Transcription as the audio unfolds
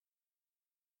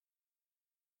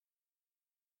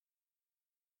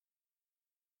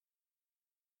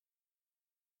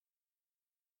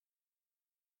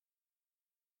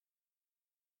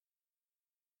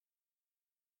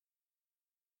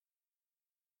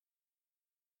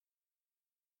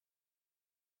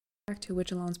Back to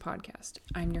Witch Alone's podcast.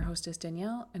 I'm your hostess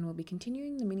Danielle, and we'll be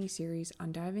continuing the mini-series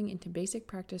on diving into basic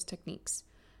practice techniques.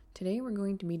 Today we're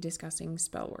going to be discussing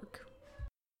spell work.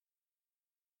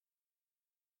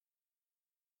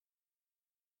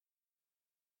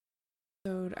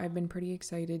 I've been pretty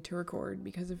excited to record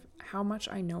because of how much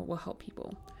I know it will help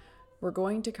people. We're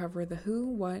going to cover the who,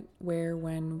 what, where,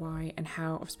 when, why, and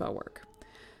how of spell work.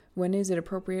 When is it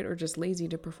appropriate or just lazy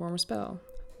to perform a spell?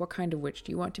 What kind of witch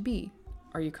do you want to be?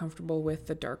 Are you comfortable with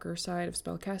the darker side of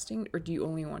spellcasting, or do you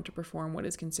only want to perform what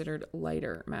is considered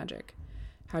lighter magic?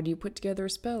 How do you put together a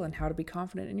spell and how to be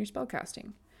confident in your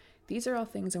spellcasting? These are all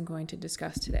things I'm going to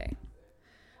discuss today.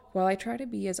 While I try to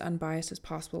be as unbiased as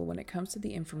possible when it comes to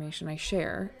the information I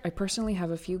share, I personally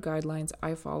have a few guidelines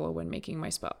I follow when making my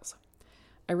spells.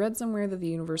 I read somewhere that the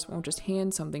universe won't just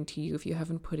hand something to you if you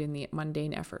haven't put in the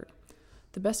mundane effort.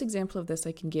 The best example of this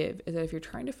I can give is that if you're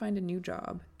trying to find a new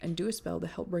job and do a spell to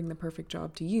help bring the perfect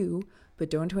job to you, but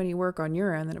don't do any work on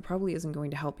your end, then it probably isn't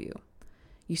going to help you.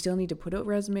 You still need to put out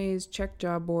resumes, check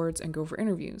job boards, and go for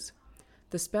interviews.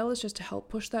 The spell is just to help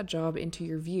push that job into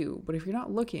your view, but if you're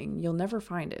not looking, you'll never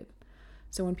find it.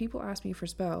 So when people ask me for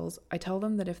spells, I tell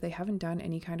them that if they haven't done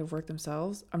any kind of work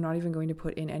themselves, I'm not even going to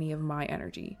put in any of my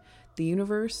energy. The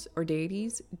universe or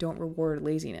deities don't reward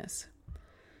laziness.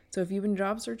 So if you've been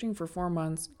job searching for 4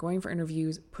 months, going for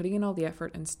interviews, putting in all the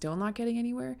effort and still not getting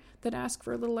anywhere, then ask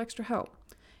for a little extra help.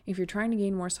 If you're trying to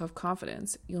gain more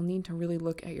self-confidence, you'll need to really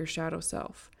look at your shadow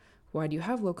self. Why do you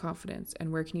have low confidence,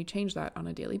 and where can you change that on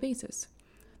a daily basis?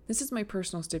 This is my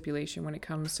personal stipulation when it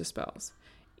comes to spells.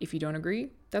 If you don't agree,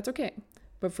 that's okay.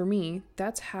 But for me,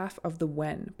 that's half of the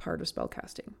when part of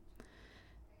spellcasting.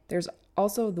 There's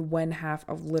also the when half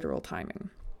of literal timing.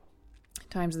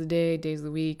 Times of the day, days of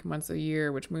the week, months of the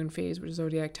year, which moon phase, which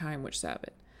zodiac time, which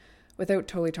Sabbath. Without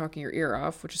totally talking your ear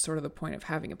off, which is sort of the point of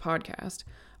having a podcast,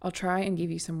 I'll try and give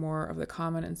you some more of the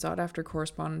common and sought after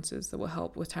correspondences that will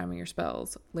help with timing your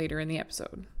spells later in the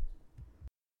episode.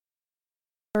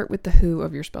 Start with the who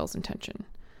of your spell's intention.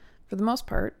 For the most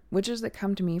part, witches that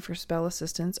come to me for spell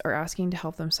assistance are asking to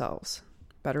help themselves.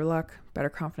 Better luck, better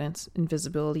confidence,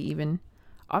 invisibility even.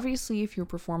 Obviously, if you're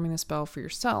performing the spell for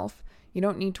yourself, you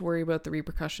don't need to worry about the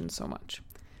repercussions so much.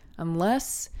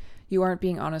 Unless you aren't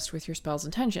being honest with your spell's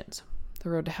intentions. The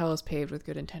road to hell is paved with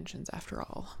good intentions after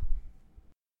all.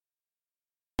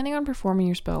 Planning on performing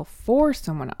your spell for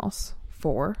someone else,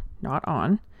 for, not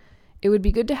on, it would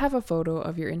be good to have a photo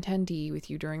of your intendee with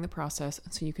you during the process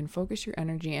so you can focus your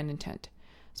energy and intent,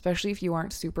 especially if you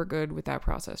aren't super good with that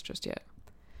process just yet.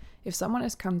 If someone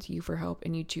has come to you for help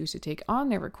and you choose to take on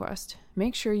their request,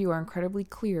 make sure you are incredibly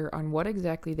clear on what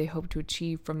exactly they hope to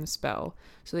achieve from the spell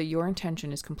so that your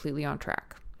intention is completely on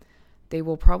track. They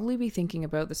will probably be thinking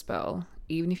about the spell,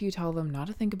 even if you tell them not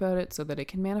to think about it so that it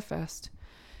can manifest,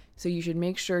 so you should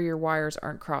make sure your wires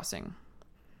aren't crossing.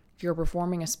 If you're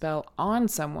performing a spell on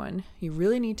someone, you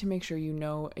really need to make sure you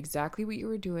know exactly what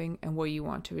you are doing and what you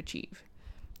want to achieve.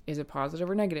 Is it positive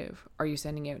or negative? Are you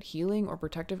sending out healing or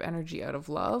protective energy out of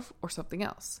love or something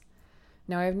else?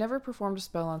 Now, I have never performed a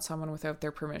spell on someone without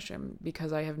their permission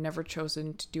because I have never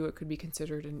chosen to do what could be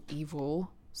considered an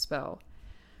evil spell.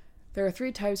 There are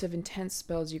 3 types of intense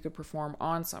spells you could perform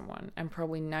on someone, and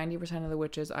probably 90% of the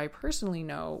witches I personally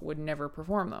know would never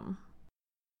perform them.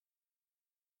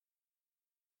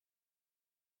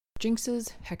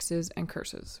 Jinxes, hexes, and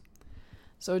curses.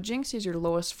 So a jinx is your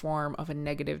lowest form of a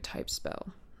negative type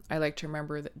spell. I like to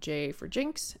remember that J for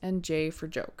jinx and J for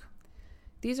joke.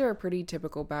 These are a pretty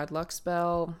typical bad luck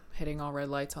spell, hitting all red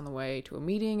lights on the way to a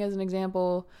meeting as an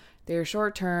example. They are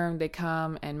short term, they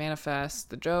come and manifest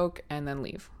the joke and then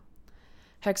leave.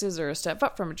 Hexes are a step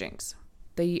up from a jinx.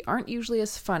 They aren't usually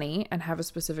as funny and have a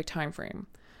specific time frame.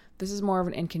 This is more of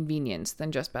an inconvenience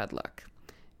than just bad luck.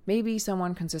 Maybe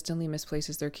someone consistently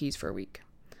misplaces their keys for a week.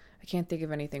 I can't think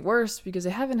of anything worse because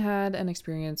I haven't had an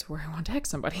experience where I want to hex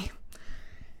somebody.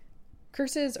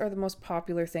 Curses are the most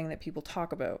popular thing that people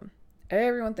talk about.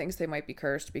 Everyone thinks they might be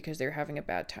cursed because they're having a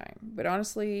bad time, but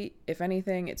honestly, if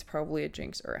anything, it's probably a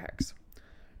jinx or a hex.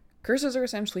 Curses are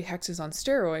essentially hexes on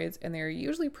steroids, and they are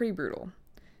usually pretty brutal.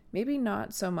 Maybe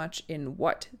not so much in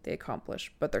what they accomplish,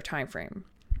 but their time frame.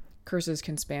 Curses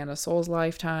can span a soul's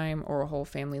lifetime or a whole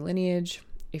family lineage.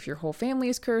 If your whole family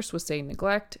is cursed with, say,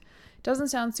 neglect, it doesn't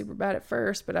sound super bad at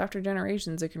first, but after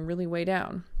generations, it can really weigh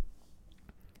down.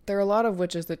 There are a lot of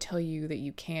witches that tell you that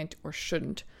you can't or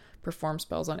shouldn't perform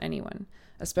spells on anyone,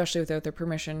 especially without their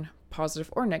permission,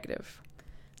 positive or negative.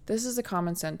 This is a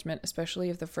common sentiment, especially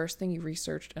if the first thing you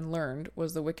researched and learned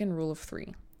was the Wiccan rule of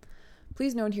 3.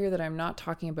 Please note here that I'm not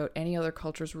talking about any other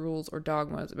culture's rules or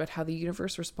dogmas about how the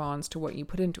universe responds to what you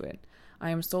put into it.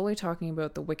 I am solely talking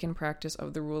about the Wiccan practice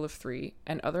of the Rule of Three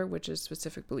and other witches'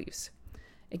 specific beliefs.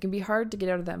 It can be hard to get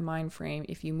out of that mind frame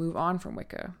if you move on from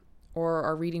Wicca, or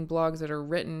are reading blogs that are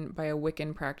written by a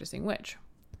Wiccan practicing witch.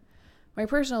 My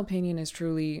personal opinion is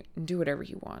truly, do whatever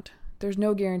you want. There's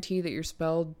no guarantee that your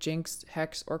spell, jinx,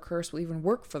 hex, or curse will even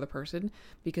work for the person,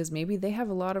 because maybe they have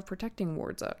a lot of protecting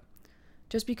wards up.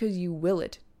 Just because you will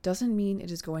it doesn't mean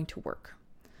it is going to work.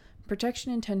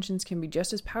 Protection intentions can be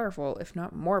just as powerful, if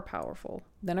not more powerful,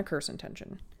 than a curse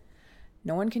intention.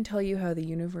 No one can tell you how the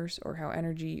universe or how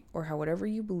energy or how whatever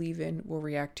you believe in will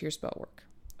react to your spell work,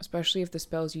 especially if the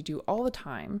spells you do all the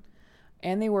time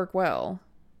and they work well.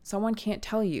 Someone can't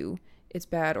tell you it's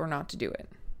bad or not to do it.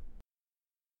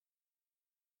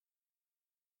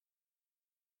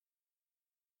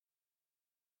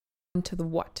 To the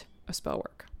what of spell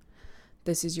work.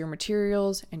 This is your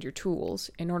materials and your tools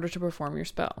in order to perform your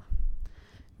spell.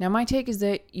 Now, my take is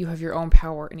that you have your own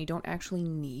power and you don't actually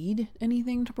need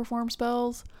anything to perform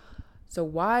spells. So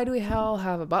why do we hell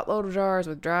have a buttload of jars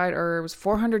with dried herbs,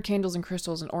 400 candles and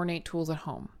crystals, and ornate tools at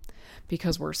home?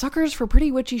 Because we're suckers for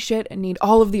pretty witchy shit and need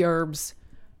all of the herbs.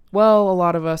 Well, a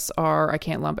lot of us are. I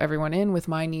can't lump everyone in with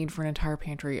my need for an entire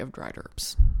pantry of dried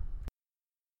herbs.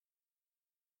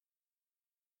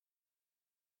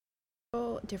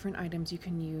 Different items you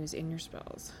can use in your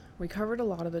spells. We covered a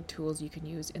lot of the tools you can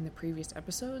use in the previous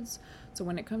episodes, so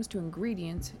when it comes to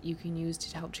ingredients you can use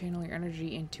to help channel your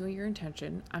energy into your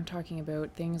intention, I'm talking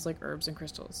about things like herbs and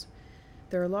crystals.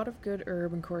 There are a lot of good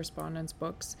herb and correspondence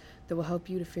books that will help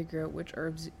you to figure out which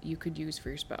herbs you could use for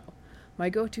your spell. My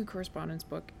go-to correspondence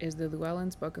book is the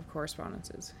Llewellyn's Book of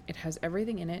Correspondences. It has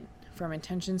everything in it, from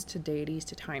intentions to deities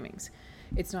to timings.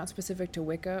 It's not specific to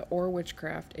Wicca or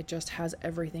witchcraft, it just has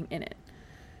everything in it.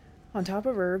 On top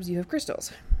of herbs, you have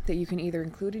crystals that you can either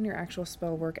include in your actual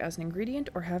spell work as an ingredient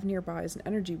or have nearby as an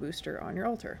energy booster on your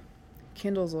altar.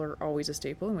 Candles are always a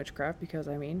staple in witchcraft because,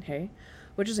 hey,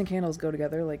 witches and candles go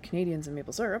together like Canadians and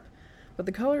maple syrup, but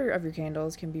the color of your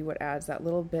candles can be what adds that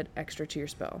little bit extra to your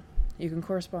spell. You can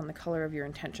correspond the color of your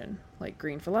intention, like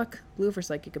green for luck, blue for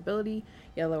psychic ability,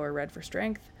 yellow or red for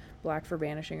strength, black for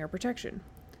banishing or protection.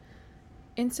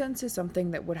 Incense is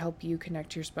something that would help you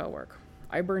connect to your spell work.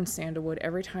 I burn sandalwood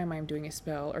every time I'm doing a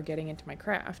spell or getting into my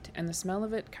craft, and the smell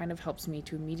of it kind of helps me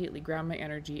to immediately ground my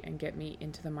energy and get me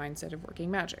into the mindset of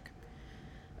working magic.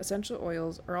 Essential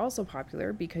oils are also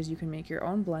popular because you can make your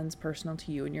own blends personal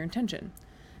to you and your intention,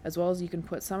 as well as you can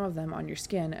put some of them on your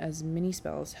skin as mini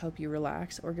spells to help you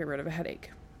relax or get rid of a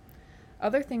headache.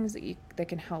 Other things that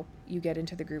can help you get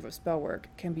into the groove of spell work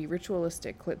can be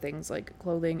ritualistic things like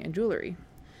clothing and jewelry,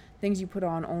 things you put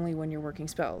on only when you're working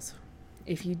spells.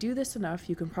 If you do this enough,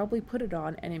 you can probably put it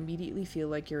on and immediately feel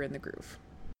like you're in the groove.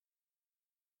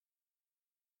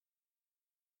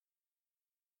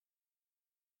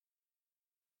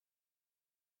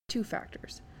 Two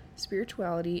factors: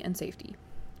 spirituality and safety.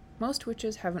 Most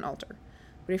witches have an altar,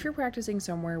 but if you're practicing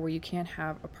somewhere where you can't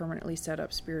have a permanently set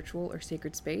up spiritual or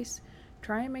sacred space,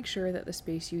 try and make sure that the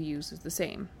space you use is the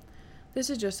same. This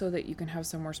is just so that you can have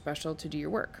somewhere special to do your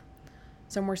work.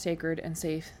 Somewhere sacred and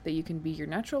safe that you can be your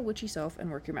natural witchy self and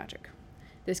work your magic.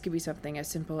 This could be something as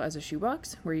simple as a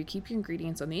shoebox, where you keep your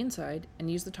ingredients on the inside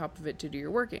and use the top of it to do your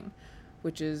working,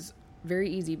 which is very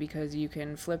easy because you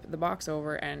can flip the box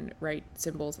over and write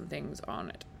symbols and things on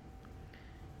it.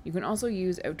 You can also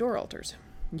use outdoor altars.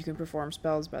 You can perform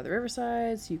spells by the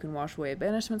riversides, you can wash away a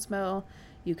banishment spell,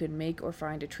 you can make or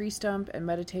find a tree stump and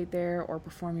meditate there, or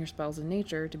perform your spells in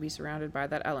nature to be surrounded by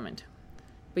that element.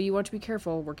 But you want to be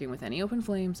careful working with any open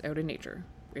flames out in nature.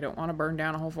 We don't want to burn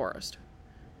down a whole forest.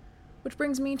 Which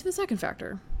brings me to the second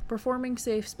factor: performing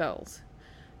safe spells.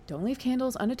 Don't leave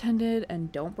candles unattended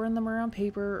and don't burn them around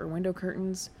paper or window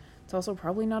curtains. It's also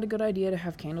probably not a good idea to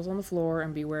have candles on the floor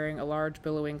and be wearing a large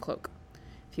billowing cloak.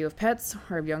 If you have pets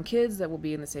or have young kids that will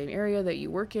be in the same area that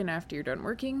you work in after you're done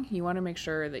working, you want to make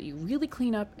sure that you really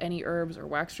clean up any herbs or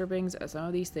wax drippings, as some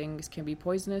of these things can be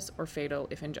poisonous or fatal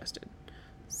if ingested.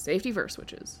 Safety first,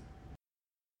 witches.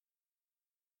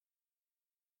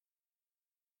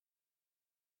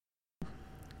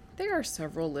 There are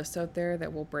several lists out there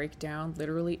that will break down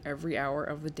literally every hour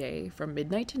of the day from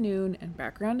midnight to noon and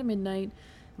back around to midnight.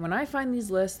 When I find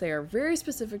these lists, they are very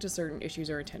specific to certain issues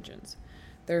or intentions.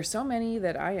 There are so many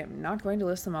that I am not going to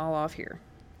list them all off here.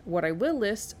 What I will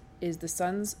list is the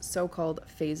sun's so-called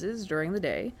phases during the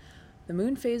day, the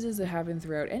moon phases that happen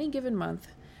throughout any given month,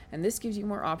 and this gives you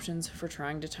more options for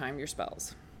trying to time your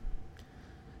spells.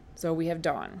 So we have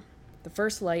dawn, the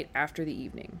first light after the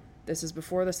evening. This is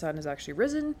before the sun has actually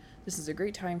risen. This is a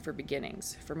great time for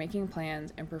beginnings, for making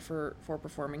plans, and for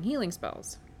performing healing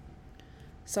spells.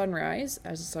 Sunrise,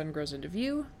 as the sun grows into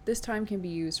view, this time can be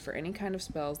used for any kind of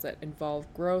spells that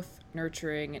involve growth,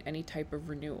 nurturing, and any type of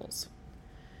renewals.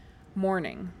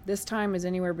 Morning, this time is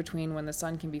anywhere between when the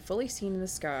sun can be fully seen in the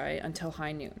sky until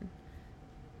high noon.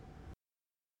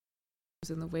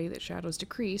 In the way that shadows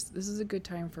decrease, this is a good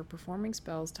time for performing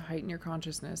spells to heighten your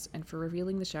consciousness and for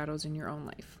revealing the shadows in your own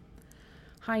life.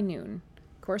 High noon,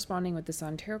 corresponding with the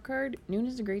Sun Tarot card, noon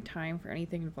is a great time for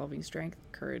anything involving strength,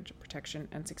 courage, protection,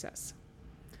 and success.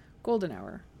 Golden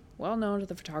hour. Well known to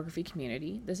the photography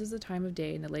community, this is the time of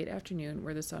day in the late afternoon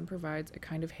where the sun provides a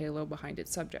kind of halo behind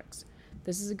its subjects.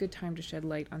 This is a good time to shed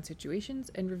light on situations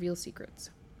and reveal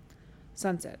secrets.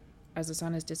 Sunset. As the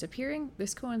sun is disappearing,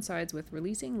 this coincides with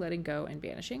releasing, letting go, and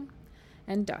banishing.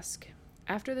 And dusk.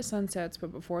 After the sun sets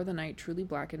but before the night truly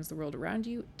blackens the world around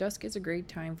you, dusk is a great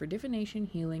time for divination,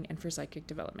 healing, and for psychic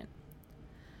development.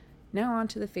 Now on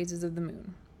to the phases of the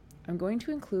moon. I'm going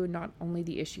to include not only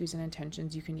the issues and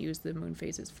intentions you can use the moon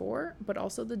phases for, but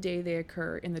also the day they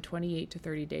occur in the 28 to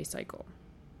 30 day cycle.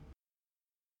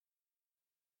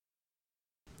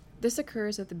 This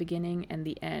occurs at the beginning and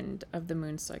the end of the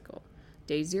moon cycle,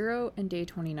 day 0 and day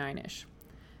 29-ish.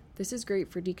 This is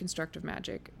great for deconstructive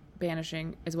magic,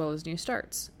 banishing, as well as new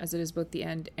starts. As it is both the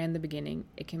end and the beginning,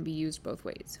 it can be used both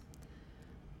ways.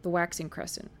 The waxing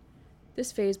crescent.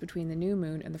 This phase between the new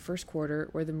moon and the first quarter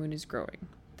where the moon is growing.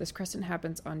 This crescent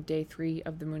happens on day 3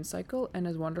 of the moon cycle and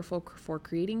is wonderful for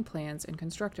creating plans and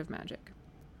constructive magic.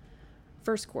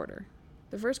 First quarter.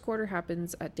 The first quarter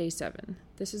happens at day 7.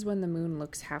 This is when the moon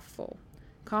looks half full.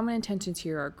 Common intentions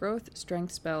here are growth,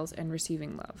 strength spells, and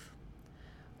receiving love.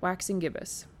 Waxing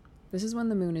gibbous. This is when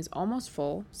the moon is almost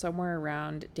full, somewhere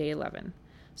around day 11.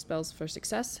 Spells for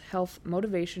success, health,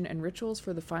 motivation, and rituals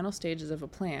for the final stages of a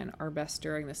plan are best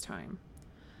during this time.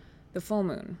 The full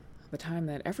moon. The time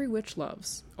that every witch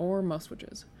loves, or most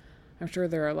witches. I'm sure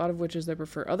there are a lot of witches that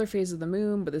prefer other phases of the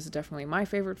moon, but this is definitely my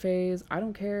favorite phase. I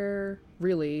don't care,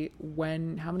 really,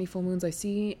 how many full moons I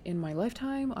see in my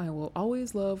lifetime. I will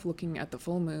always love looking at the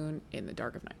full moon in the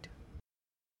dark of night.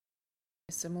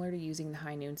 It's similar to using the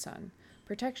high noon sun.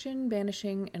 Protection,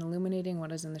 banishing, and illuminating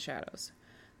what is in the shadows.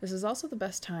 This is also the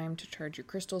best time to charge your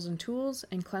crystals and tools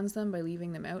and cleanse them by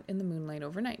leaving them out in the moonlight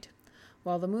overnight.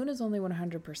 While the moon is only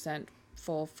 100%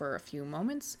 full for a few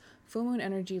moments, full moon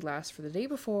energy lasts for the day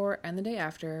before and the day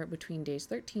after between days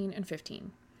 13 and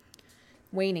 15.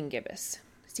 Waning gibbous.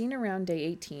 Seen around day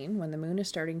 18, when the moon is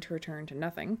starting to return to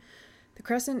nothing, the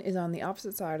crescent is on the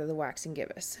opposite side of the waxing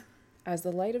gibbous. As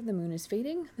the light of the moon is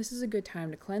fading, this is a good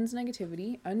time to cleanse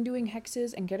negativity, undoing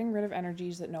hexes, and getting rid of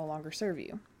energies that no longer serve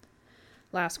you.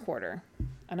 Last quarter.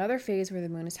 Another phase where the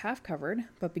moon is half covered,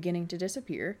 but beginning to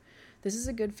disappear. This is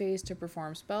a good phase to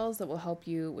perform spells that will help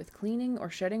you with cleaning or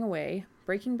shedding away,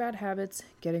 breaking bad habits,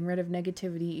 getting rid of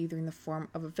negativity either in the form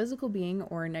of a physical being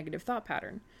or a negative thought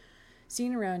pattern.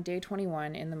 Seen around day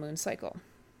 21 in the moon cycle.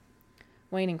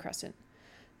 Waning crescent.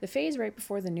 The phase right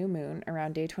before the new moon,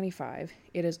 around day 25,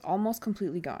 it is almost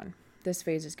completely gone. This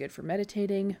phase is good for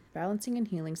meditating, balancing and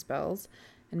healing spells,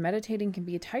 and meditating can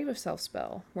be a type of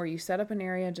self-spell, where you set up an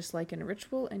area just like in a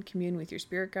ritual and commune with your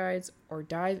spirit guides or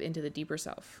dive into the deeper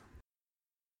self.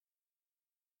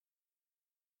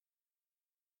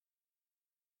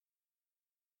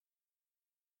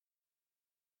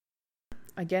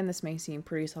 Again, this may seem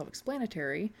pretty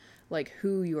self-explanatory, like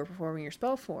who you are performing your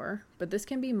spell for, but this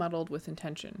can be muddled with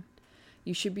intention.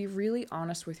 You should be really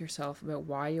honest with yourself about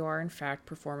why you are in fact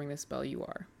performing the spell you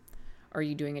are. Are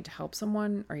you doing it to help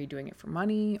someone? Are you doing it for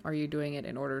money? Are you doing it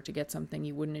in order to get something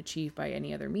you wouldn't achieve by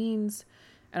any other means?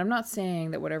 And I'm not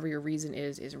saying that whatever your reason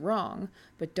is wrong,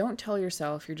 but don't tell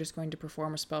yourself you're just going to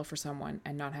perform a spell for someone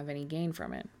and not have any gain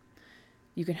from it.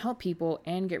 You can help people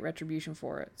and get retribution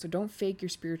for it, so don't fake your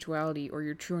spirituality or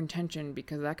your true intention,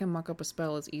 because that can muck up a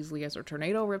spell as easily as a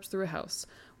tornado rips through a house,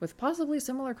 with possibly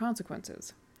similar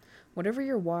consequences. Whatever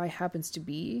your why happens to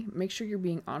be, make sure you're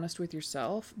being honest with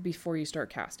yourself before you start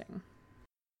casting.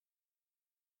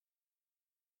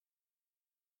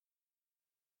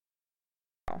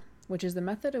 Which is the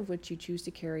method of which you choose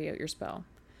to carry out your spell.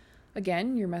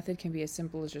 Again, your method can be as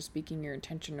simple as just speaking your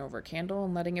intention over a candle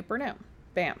and letting it burn out.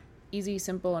 Bam! Easy,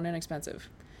 simple, and inexpensive.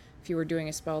 If you were doing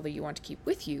a spell that you want to keep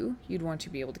with you, you'd want to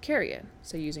be able to carry it,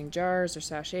 so using jars or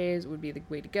sachets would be the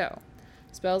way to go.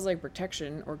 Spells like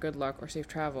protection or good luck or safe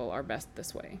travel are best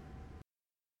this way.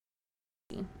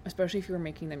 Especially if you were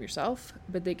making them yourself,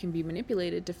 but they can be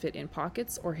manipulated to fit in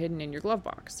pockets or hidden in your glove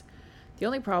box. The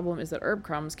only problem is that herb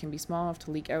crumbs can be small enough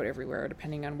to leak out everywhere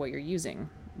depending on what you're using,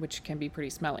 which can be pretty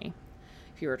smelly.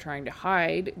 If you are trying to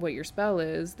hide what your spell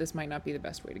is, this might not be the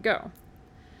best way to go.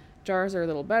 Jars are a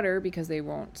little better because they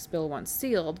won't spill once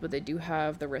sealed, but they do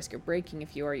have the risk of breaking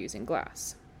if you are using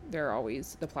glass. There are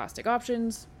always the plastic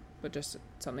options, but just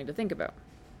something to think about.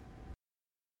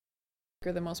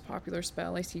 Are the most popular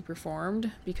spell I see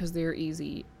performed because they are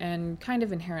easy and kind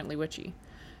of inherently witchy.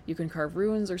 You can carve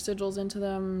runes or sigils into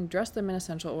them, dress them in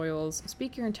essential oils,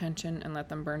 speak your intention, and let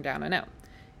them burn down and out.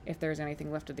 If there's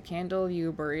anything left of the candle,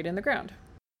 you bury it in the ground.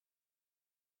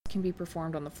 Can be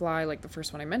performed on the fly like the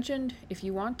first one I mentioned. If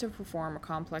you want to perform a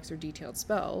complex or detailed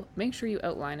spell, make sure you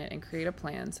outline it and create a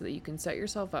plan so that you can set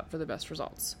yourself up for the best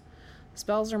results.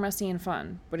 Spells are messy and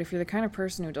fun, but if you're the kind of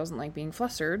person who doesn't like being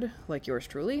flustered, like yours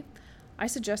truly, I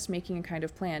suggest making a kind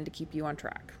of plan to keep you on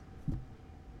track.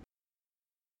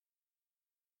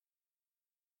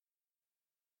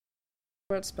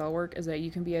 About spell work is that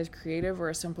you can be as creative or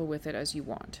as simple with it as you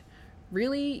want.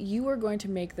 Really, you are going to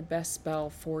make the best spell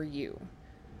for you.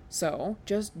 So,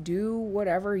 just do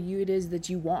whatever it is that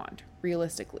you want,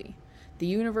 realistically. The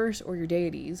universe or your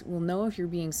deities will know if you're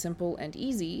being simple and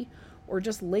easy, or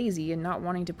just lazy and not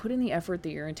wanting to put in the effort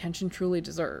that your intention truly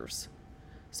deserves.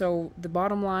 So, the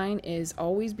bottom line is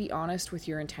always be honest with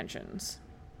your intentions.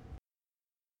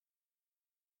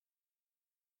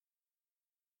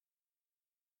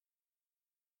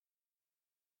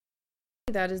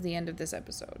 That is the end of this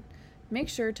episode. Make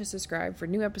sure to subscribe for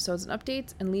new episodes and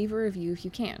updates, and leave a review if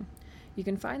you can. You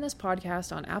can find this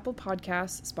podcast on Apple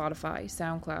Podcasts, Spotify,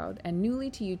 SoundCloud, and newly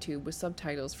to YouTube with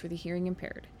subtitles for the hearing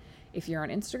impaired. If you're on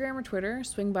Instagram or Twitter,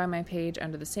 swing by my page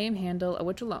under the same handle, A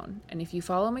Witch Alone, and if you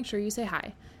follow, make sure you say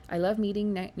hi. I love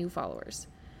meeting new followers.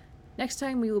 Next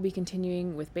time, we will be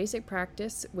continuing with basic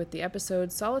practice with the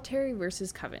episode Solitary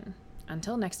versus Coven.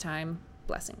 Until next time,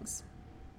 blessings.